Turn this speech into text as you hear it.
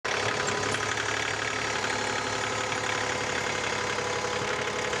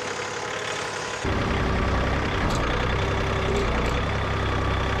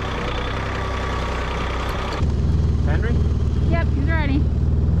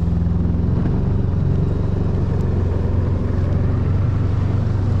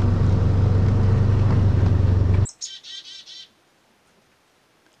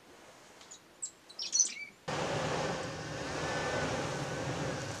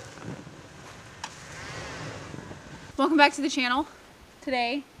Welcome back to the channel.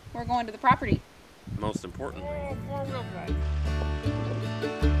 Today we're going to the property. Most importantly,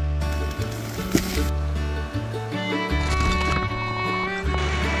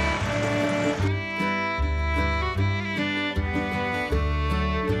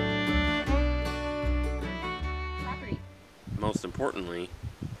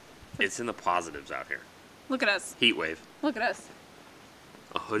 it's in the positives out here. Look at us. Heat wave. Look at us.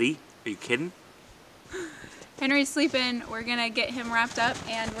 A hoodie? Are you kidding? Henry's sleeping. We're gonna get him wrapped up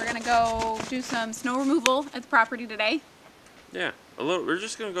and we're gonna go do some snow removal at the property today. Yeah, a little. We're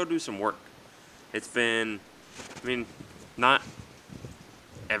just gonna go do some work. It's been, not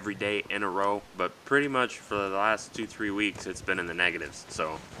every day in a row, but pretty much for the last 2-3 weeks it's been in the negatives.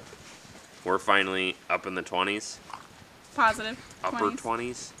 So we're finally up in the 20s. Positive. Upper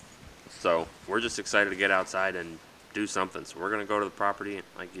 20s. So we're just excited to get outside and do something. So we're gonna go to the property and,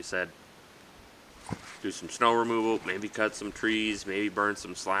 like you said, do some snow removal, maybe cut some trees, maybe burn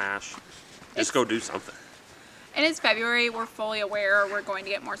some slash. Just go do something. And it's February. We're fully aware we're going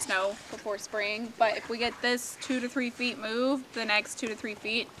to get more snow before spring. But if we get this 2 to 3 feet moved, the next 2 to 3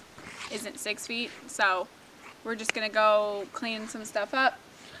 feet isn't 6 feet. So we're just going to go clean some stuff up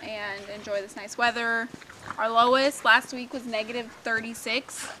and enjoy this nice weather. Our lowest last week was negative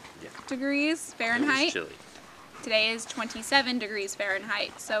 36 degrees Fahrenheit. It was chilly. Today is 27 degrees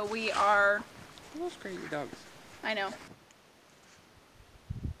Fahrenheit. So we are... Those crazy dogs. I know.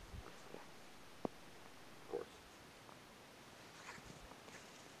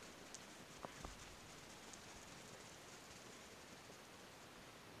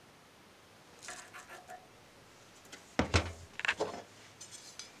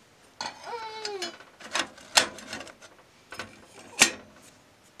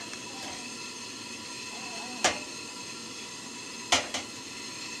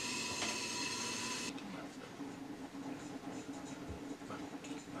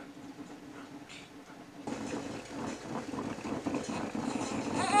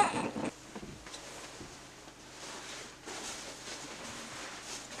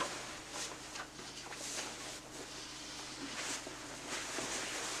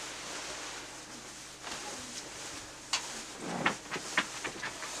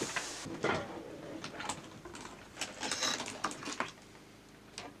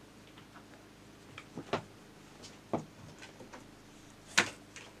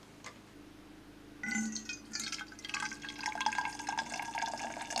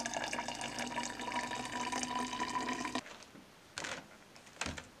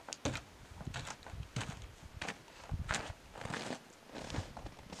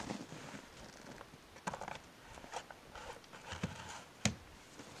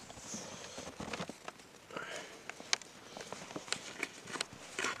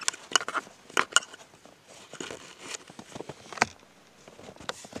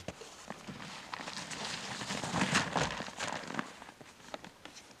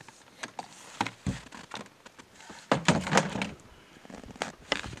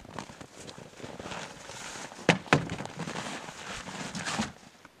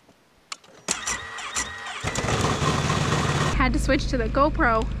 Had to switch to the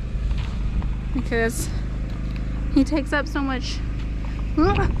GoPro because he takes up so much,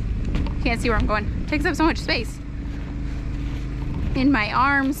 can't see where I'm going, takes up so much space in my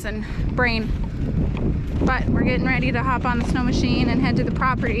arms and brain. But we're getting ready to hop on the snow machine and head to the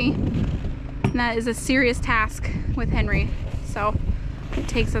property, and that is a serious task with Henry, so it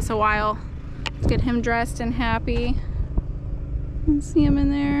takes us a while to get him dressed and happy. And see him in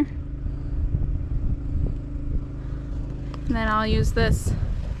there. And then I'll use this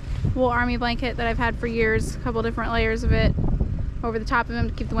wool army blanket that I've had for years, a couple different layers of it, over the top of him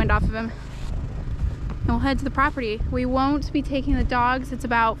to keep the wind off of him. And we'll head to the property. We won't be taking the dogs. It's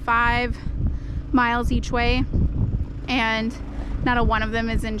about 5 miles each way, and not a one of them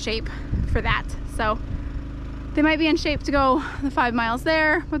is in shape for that. So they might be in shape to go the 5 miles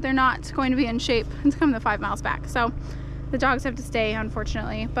there, but they're not going to be in shape to come the 5 miles back. So the dogs have to stay,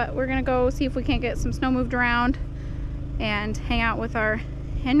 unfortunately. But we're gonna go see if we can't get some snow moved around and hang out with our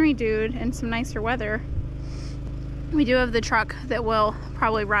Henry dude in some nicer weather. We do have the truck that will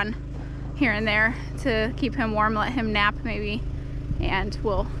probably run here and there to keep him warm, let him nap maybe, and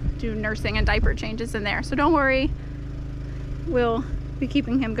we'll do nursing and diaper changes in there. So don't worry, we'll be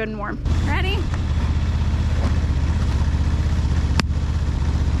keeping him good and warm. Ready?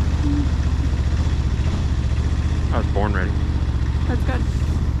 I was born ready. That's good.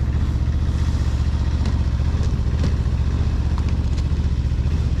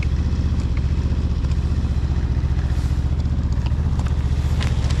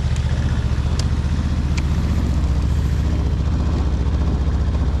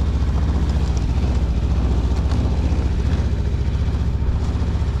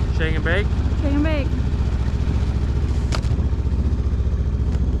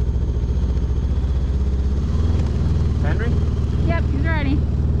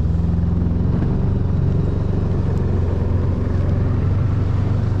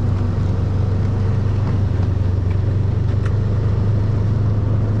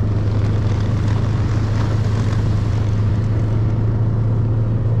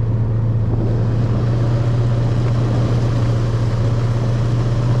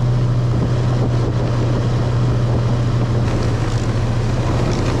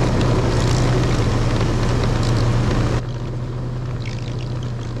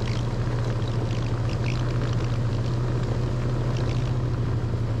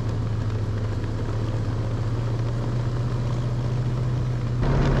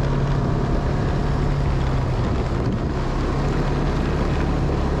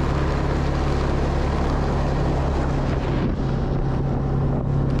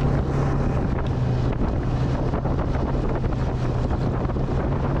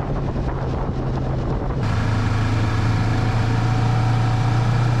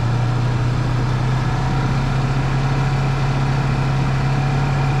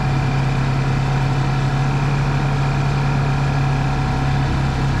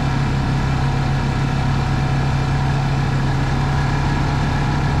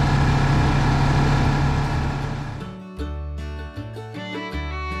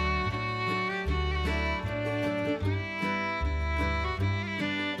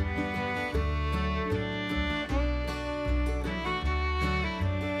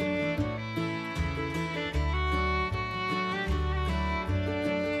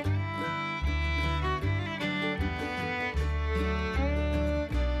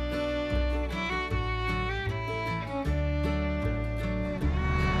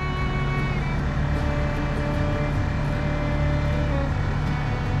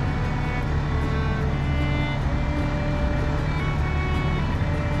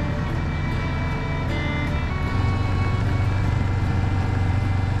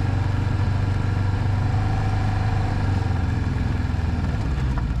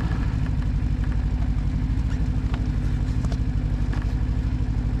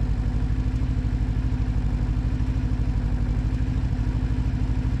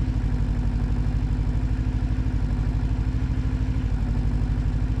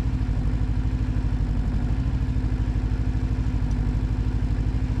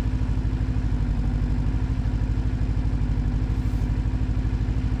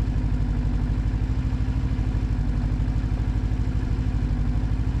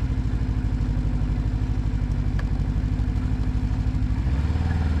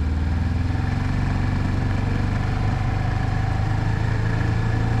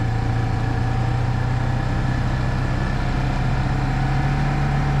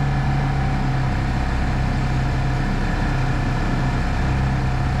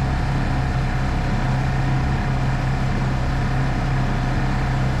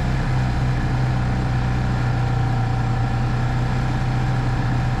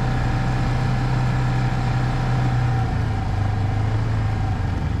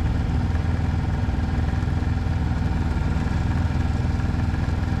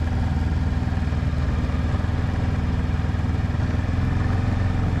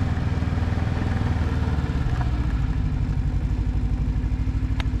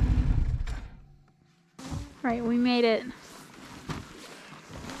 Right, we made it.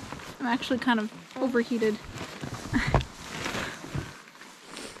 I'm actually kind of overheated.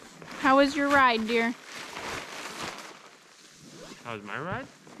 How was your ride, dear? How was my ride?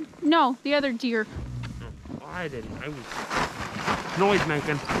 No, the other deer. Oh, I didn't. I was noise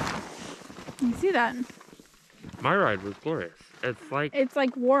making. You see that? My ride was glorious. It's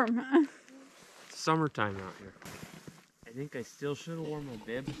like warm. Summertime out here. I think I still should have worn my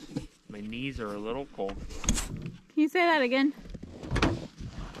bibs. My knees are a little cold. Can you say that again?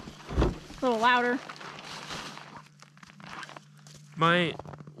 A little louder. My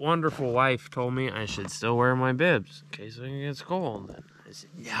wonderful wife told me I should still wear my bibs in case it gets cold. I said,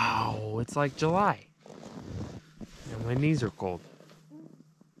 no, it's like July. And my knees are cold.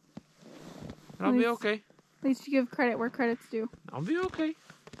 I'll be okay. At least you give credit where credit's due. I'll be okay.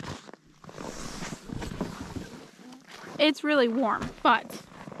 It's really warm, but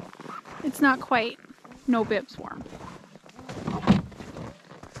it's not quite no bibs warm.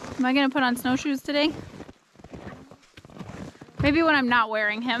 Am I gonna put on snowshoes today? Maybe when I'm not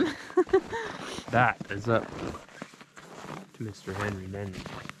wearing him. That is up to Mr. Henry then.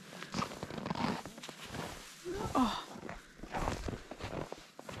 Oh.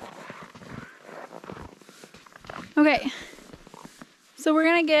 Okay, so we're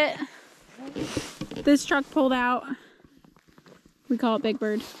gonna get this truck pulled out. We call it Big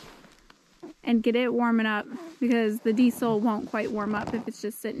Bird. And get it warming up because the diesel won't quite warm up if it's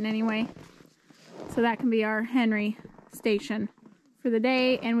just sitting anyway. So that can be our Henry station for the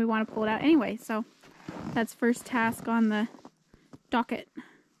day, and we want to pull it out anyway. So that's first task on the docket.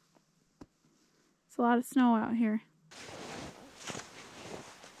 It's a lot of snow out here.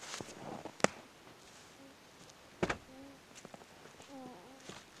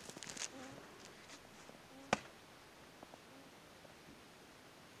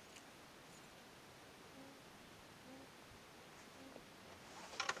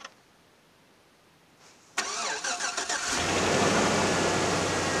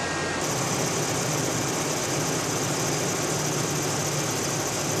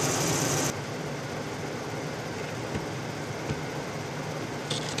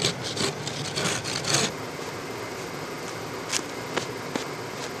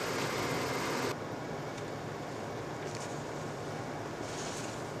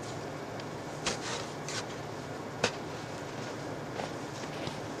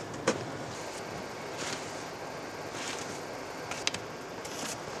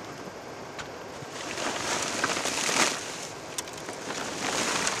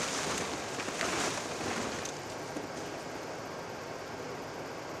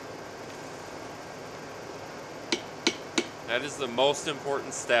 That is the most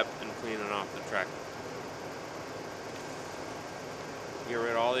important step in cleaning off the tractor. Get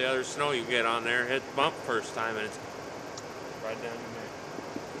rid of all the other snow you get on there, hit the bump first time, and it's right down in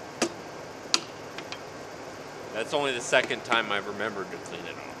there. That's only the second time I've remembered to clean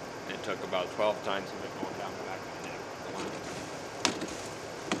it off. It took about 12 times of it going down the back of my neck.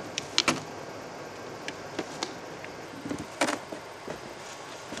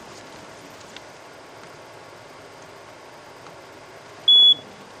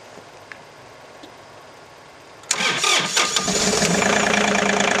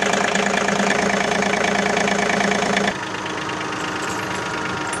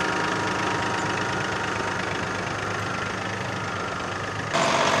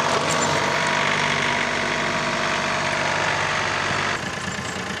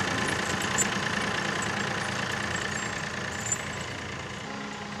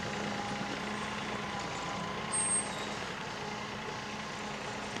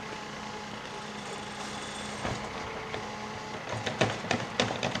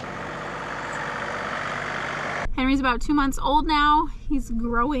 Henry's about 2 months old now. He's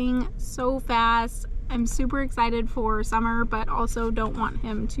growing so fast. I'm super excited for summer, but also don't want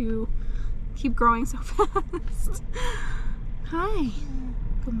him to keep growing so fast. Hi,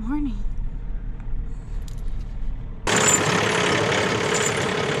 good morning.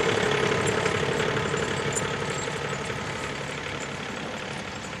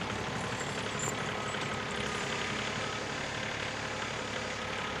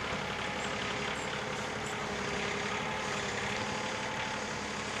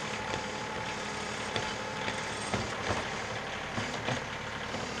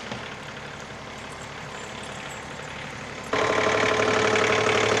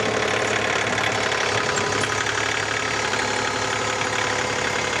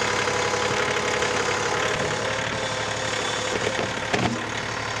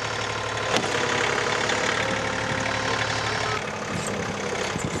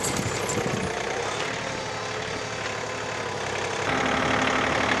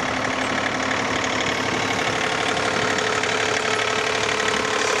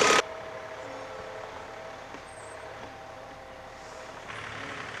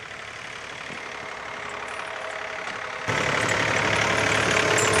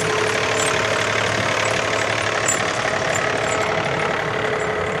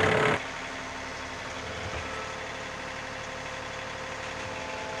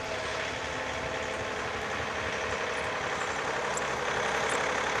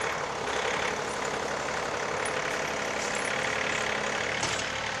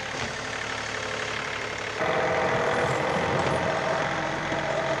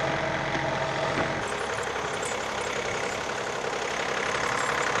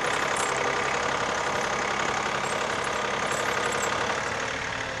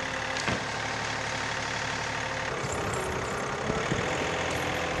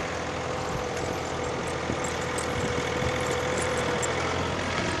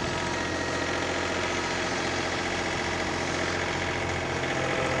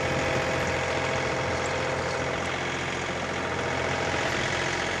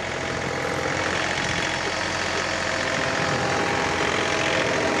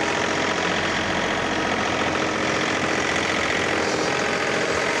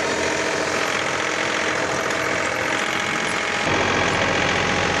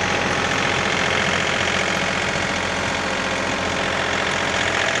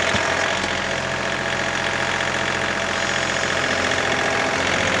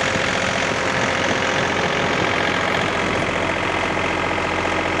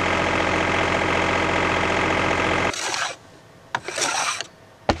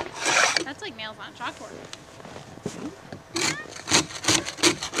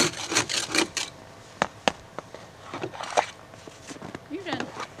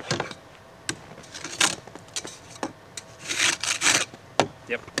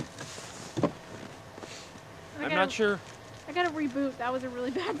 not sure. I gotta reboot. That was a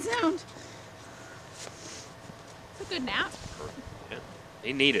really bad sound. It's a good nap. Yeah.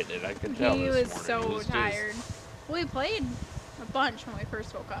 He needed it, I could tell. He this was morning. so He was tired. Well, we played a bunch when we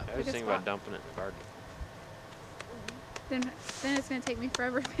first woke up. I was thinking about dumping it in the garden. Then it's gonna take me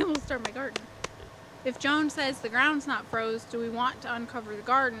forever to be able to start my garden. If Joan says the ground's not froze, do we want to uncover the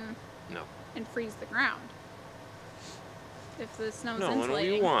garden? No. And freeze the ground? If the snow's No,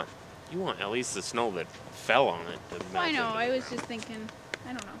 insulating. you want at least the snow that fell on it to melt. Well, I know. into I the was ground. just thinking. I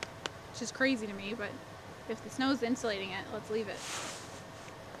don't know. It's just crazy to me, but if the snow's insulating it, let's leave it.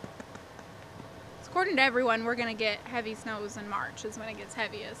 According to everyone, we're gonna get heavy snows in March is when it gets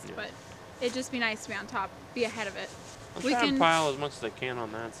heaviest, Yeah. but it'd just be nice to be on top, be ahead of it. I'm trying to pile as much as I can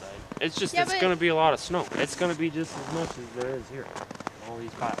on that side. It's just, Yeah, it's going to be a lot of snow. It's going to be just as much as there is here. All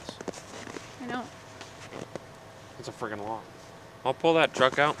these piles. I know. It's a friggin' lot. I'll pull that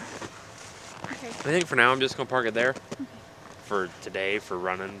truck out. Okay. I think for now I'm just going to park it there. Okay. For today, for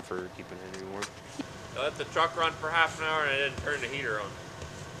running, for keeping it warm. I let the truck run for half an hour and I didn't turn the heater on.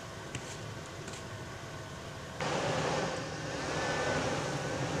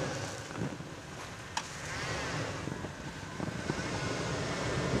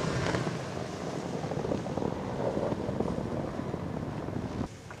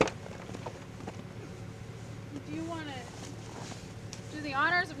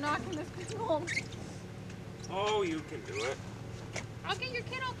 Honors of knocking this thing home. Oh, you can do it. I'll get your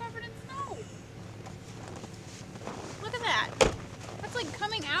kid all covered in snow. Look at that. That's like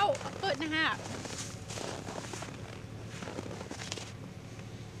coming out 1.5 feet.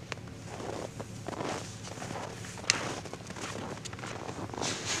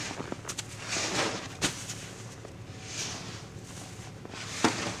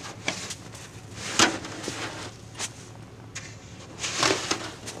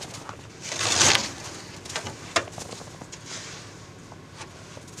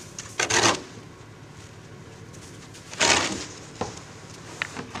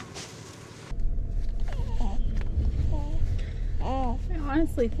 I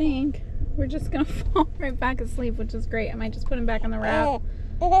honestly think we're just gonna fall right back asleep, which is great. I might just put him back on the wrap.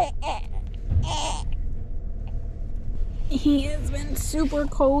 He has been super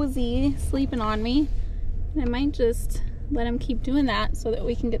cozy sleeping on me. I might just let him keep doing that so that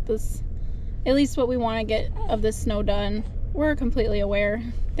we can get this, at least what we want to get of this snow done. We're completely aware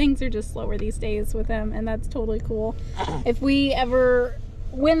things are just slower these days with him, and that's totally cool. If we ever,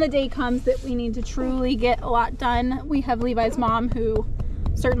 when the day comes that we need to truly get a lot done, we have Levi's mom who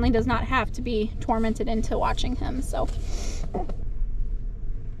certainly does not have to be tormented into watching him. So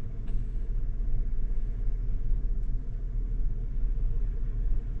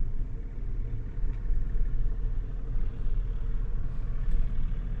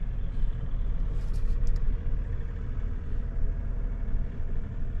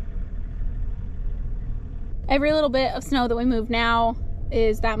every little bit of snow that we move now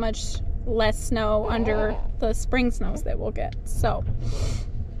is that much less snow under the spring snows that we'll get. So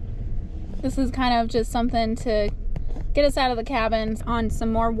this is kind of just something to get us out of the cabin on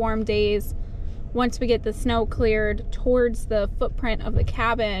some more warm days. Once we get the snow cleared towards the footprint of the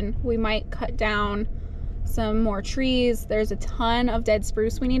cabin, we might cut down some more trees. There's a ton of dead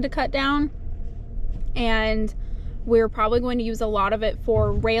spruce we need to cut down, and we're probably going to use a lot of it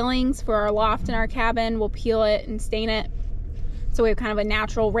for railings for our loft in our cabin. We'll peel it and stain it so we have kind of a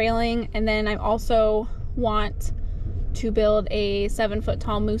natural railing. And then I also want to build a 7-foot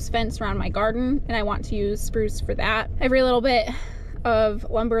tall moose fence around my garden, and I want to use spruce for that. Every little bit of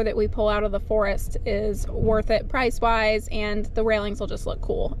lumber that we pull out of the forest is worth it price-wise, and the railings will just look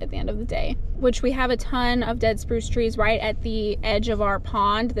cool at the end of the day. Which we have a ton of dead spruce trees right at the edge of our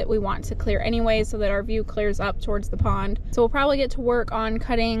pond that we want to clear anyway so that our view clears up towards the pond. So we'll probably get to work on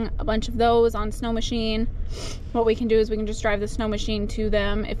cutting a bunch of those on Snowmachine. What we can do is we can just drive the Snowmachine to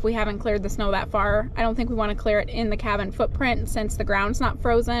them if we haven't cleared the snow that far. I don't think we want to clear it in the cabin footprint since the ground's not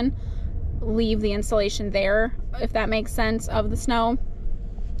frozen. Leave the insulation there, if that makes sense, of the snow,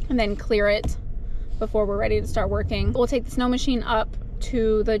 and then clear it before we're ready to start working. We'll take the Snowmachine up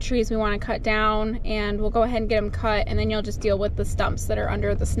to the trees we want to cut down, and we'll go ahead and get them cut, and then you'll just deal with the stumps that are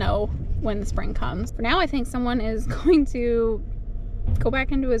under the snow when the spring comes. For now, I think someone is going to go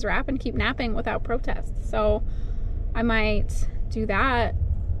back into his wrap and keep napping without protest, so I might do that.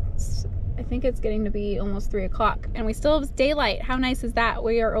 I think it's getting to be almost 3 o'clock and we still have daylight. How nice is that?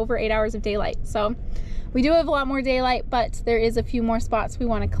 We are over 8 hours of daylight. So we do have a lot more daylight, but there is a few more spots we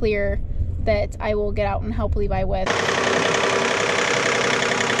want to clear that I will get out and help Levi with.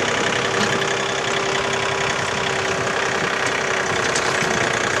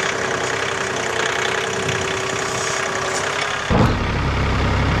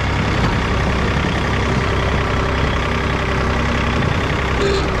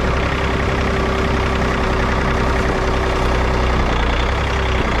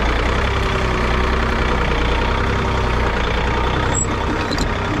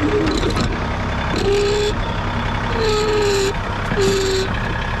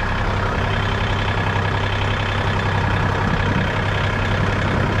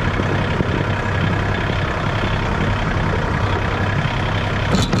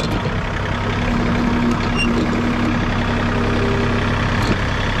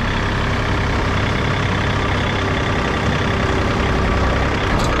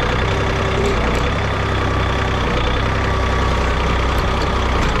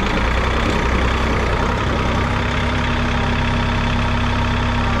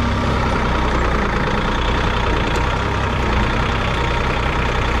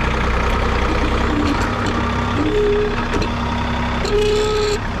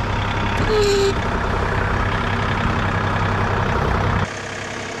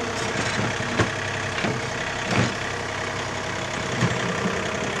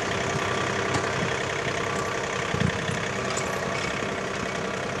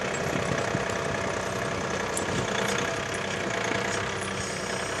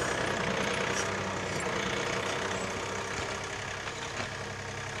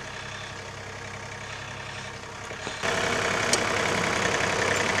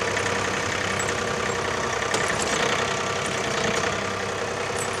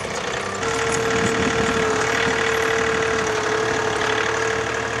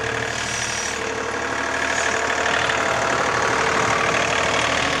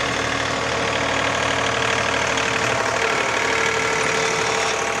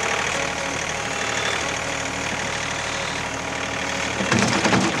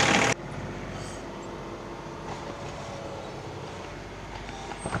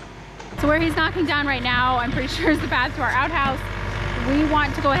 where he's knocking down right now, I'm pretty sure is the path to our outhouse. We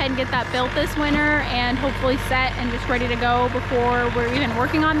want to go ahead and get that built this winter and hopefully set and just ready to go before we're even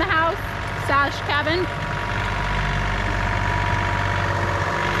working on the house slash cabin.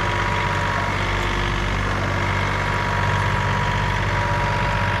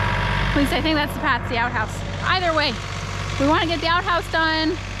 At least I think that's the path to the outhouse. Either way, we want to get the outhouse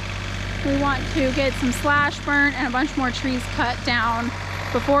done. We want to get some slash burnt and a bunch more trees cut down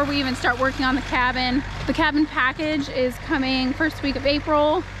before we even start working on the cabin. The cabin package is coming first week of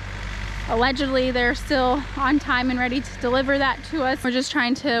April. Allegedly, they're still on time and ready to deliver that to us. We're just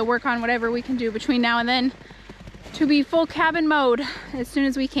trying to work on whatever we can do between now and then to be full cabin mode as soon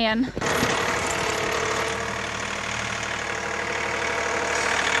as we can.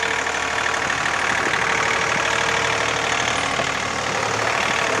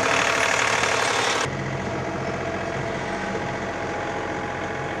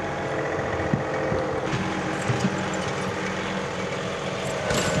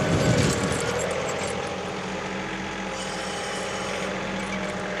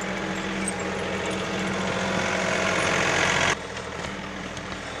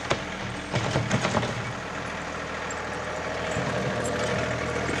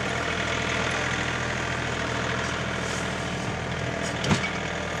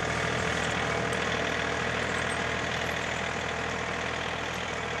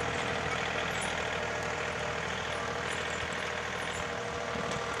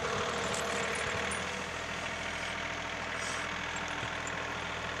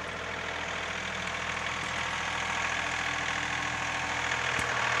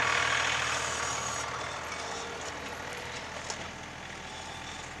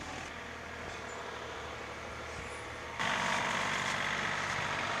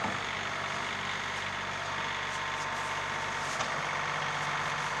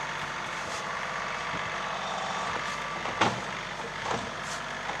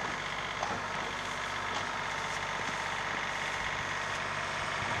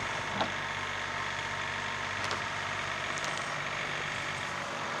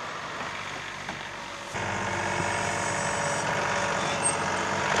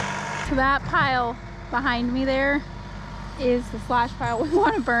 So that pile behind me there is the slash pile we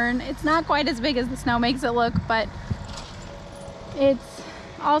want to burn. It's not quite as big as the snow makes it look, but it's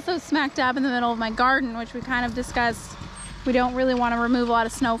also smack dab in the middle of my garden, which we kind of discussed. We don't really want to remove a lot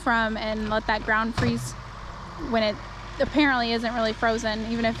of snow from and let that ground freeze when it apparently isn't really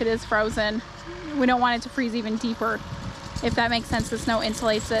frozen. Even if it is frozen, we don't want it to freeze even deeper. If that makes sense, the snow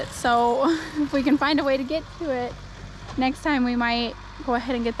insulates it. So if we can find a way to get to it, next time we might go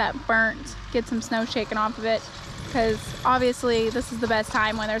ahead and get that burnt, get some snow shaken off of it, because obviously this is the best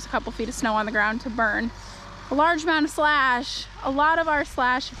time when there's a couple feet of snow on the ground to burn a large amount of slash. A lot of our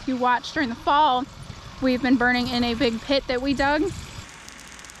slash, if you watch during the fall, we've been burning in a big pit that we dug.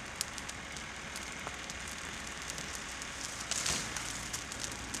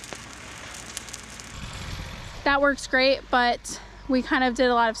 That works great, but we kind of did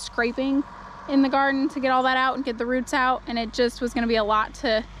a lot of scraping in the garden to get all that out and get the roots out, and it just was going to be a lot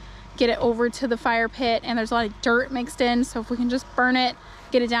to get it over to the fire pit, and there's a lot of dirt mixed in. So if we can just burn it,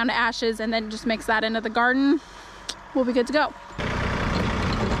 get it down to ashes, and then just mix that into the garden, we'll be good to go.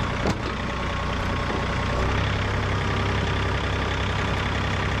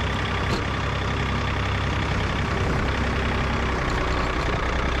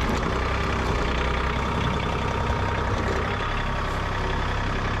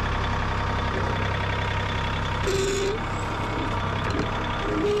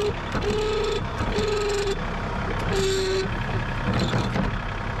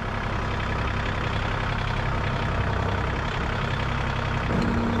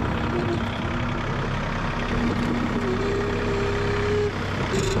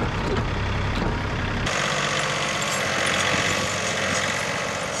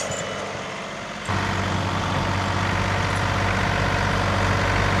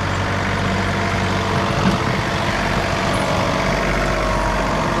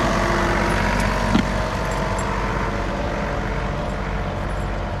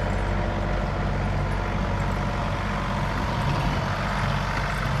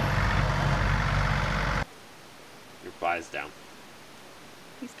 Flies down.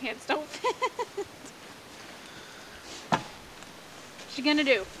 These pants don't fit. What's she gonna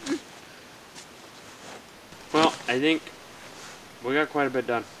do? Well, I think we got quite a bit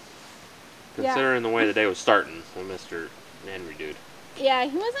done. Considering the way the day was starting with Mr. Henry dude. Yeah,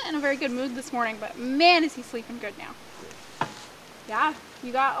 he wasn't in a very good mood this morning, but man, is he sleeping good now. Yeah,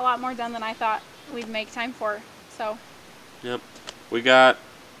 you got a lot more done than I thought we'd make time for, so. Yep. We got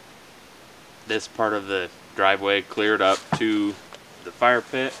this part of the driveway cleared up to the fire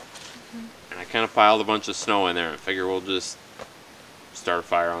pit, and I kind of piled a bunch of snow in there and figure we'll just start a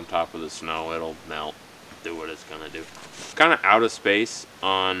fire on top of the snow. It'll melt, do what it's gonna do. Kind of out of space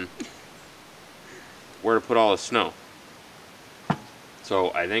on where to put all the snow.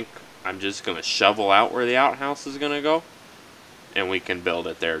 So I think I'm just gonna shovel out where the outhouse is gonna go, and we can build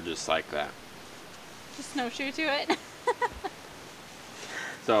it there just like that. Just snowshoe to it.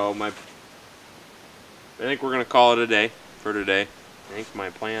 So I think we're gonna call it a day for today. I think my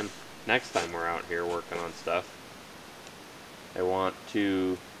plan next time we're out here working on stuff, I want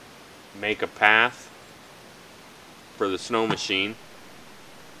to make a path for the Snowmachine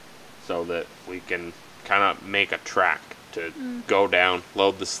so that we can kind of make a track to go down,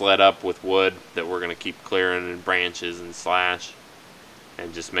 load the sled up with wood that we're going to keep clearing and branches and slash,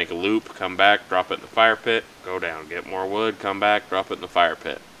 and just make a loop, come back, drop it in the fire pit, go down, get more wood, come back, drop it in the fire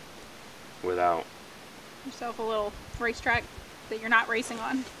pit without Yourself a little racetrack that you're not racing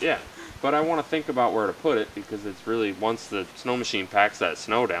on. Yeah, but I want to think about where to put it, because it's really, once the Snowmachine packs that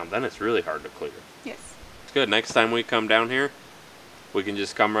snow down, then it's really hard to clear. Yes. It's good. Next time we come down here, we can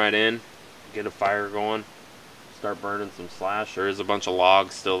just come right in, get a fire going, start burning some slash. There is a bunch of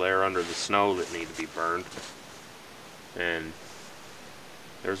logs still there under the snow that need to be burned. And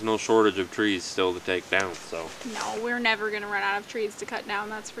there's no shortage of trees still to take down, so. No, we're never going to run out of trees to cut down,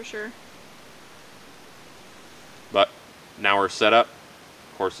 that's for sure. But now we're set up.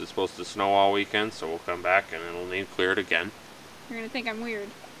 Of course, it's supposed to snow all weekend, so we'll come back and it'll need cleared again. You're going to think I'm weird.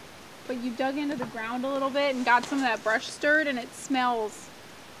 But you dug into the ground a little bit and got some of that brush stirred, and it smells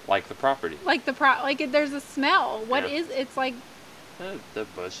Like the property. like there's a smell. What Yeah. is it's like The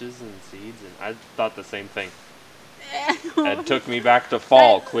bushes and seeds, and I thought the same thing. It took me back to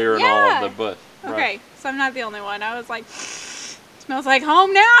fall, clearing all Yeah. of the bush. Okay, so I'm not the only one. I was like, smells like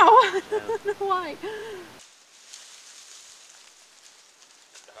home now. I don't know why.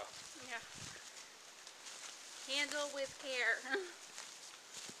 Yeah. Handle with care.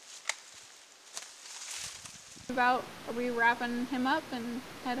 About, are we wrapping him up and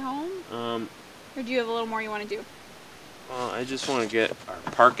head home? Or do you have a little more you want to do? Well, I just want to get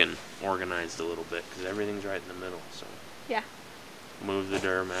our parking organized a little bit, because everything's right in the middle, so. Yeah. Move the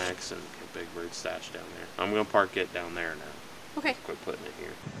Duramax and get Big Bird stashed down there. I'm going to park it down there now. Okay. Quit putting it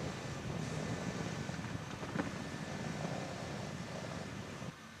here.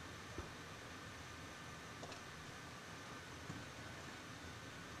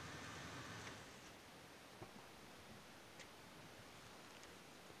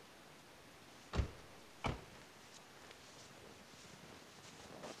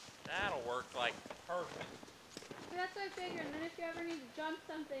 That'll work like perfect. That's what I figured, and then if you ever need to jump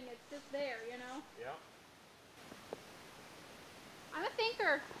something, it's just there, you know? Yep. I'm a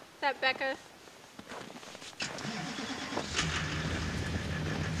thinker. Is that Becca?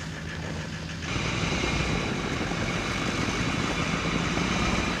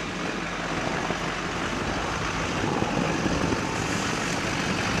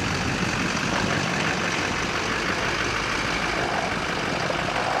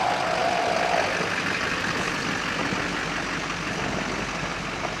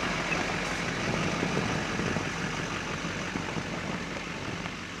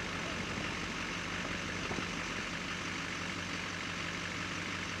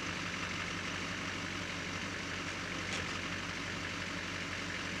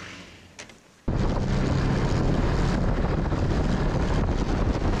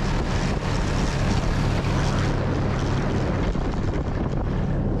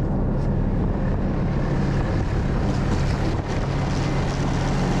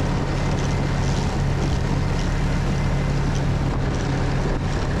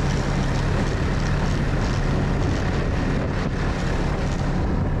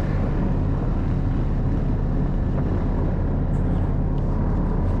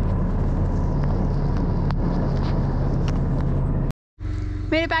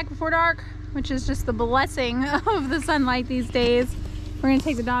 Made it back before dark, which is just the blessing of the sunlight these days. We're gonna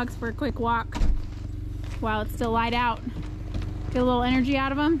take the dogs for a quick walk while it's still light out. Get a little energy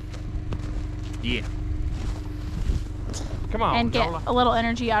out of them. Yeah. Come on, And get Nola. a little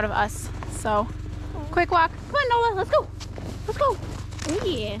energy out of us. So, quick walk. Come on, Nola, let's go. Let's go. Oh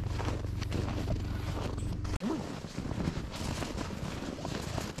yeah.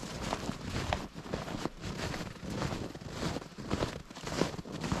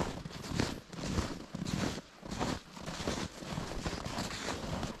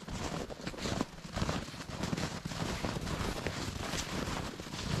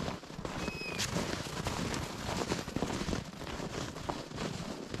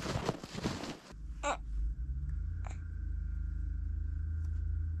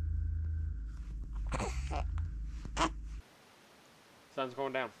 Sun's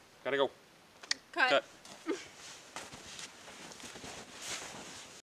going down. Gotta go. Cut. Cut.